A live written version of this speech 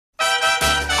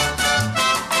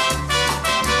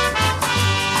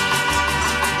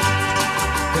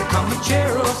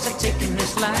taking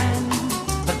this land.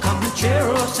 The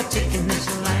Comancheros are taking this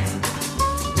land.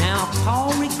 Now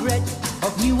Paul Regret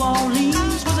of New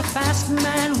Orleans was a fast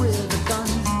man with a gun.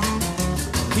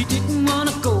 He didn't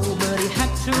want to go, but he had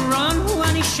to run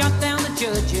when he shot down the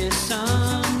judge's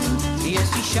son.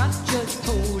 Yes, he shot Judge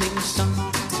Holding's son.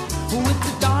 With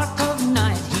the dark of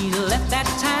night, he left that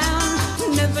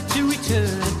town, never to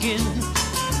return again.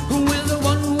 With a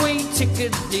one-way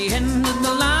ticket at the end of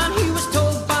the line, he was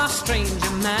told by a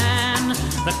stranger man,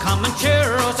 the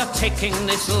Comancheros are taking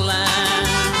this land.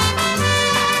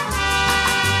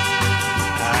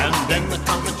 And then the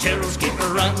Comancheros gave a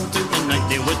run through the night.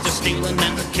 They were just stealing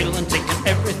and killing, taking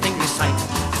everything in sight.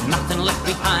 Nothing left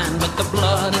behind but the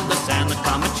blood and the sand. The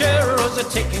Comancheros are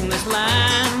taking this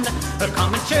land. The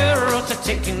Comancheros are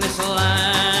taking this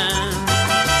land.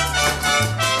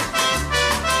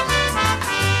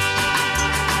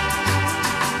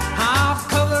 I'll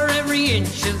cover every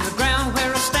inch of the ground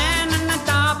where I stand and I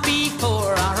die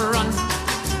before I run.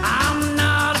 I'm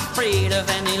not afraid of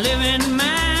any living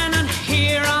man, and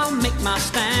here I'll make my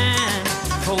stand.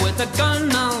 With a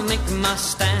gun I'll make my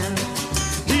stand.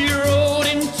 He rode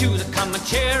into the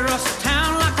Comancheros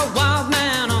town like a wild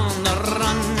man on the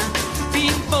run.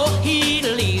 Before he'd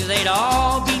leave they'd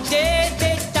all be dead.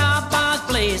 They'd die by a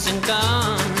blazing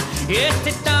gun. Yes,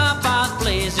 they'd die by a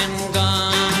blazing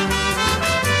gun.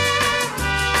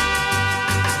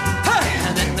 Hey!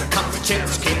 And then the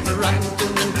Comancheros came running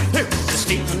through the night. There was the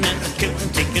stealing and the killing,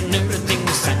 taking everything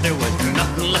inside. There was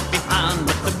nothing left behind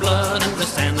but the blood and the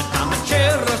sand. The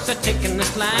Comancheros are taking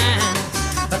this land.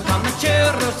 The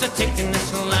Comancheros are taking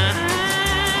this land.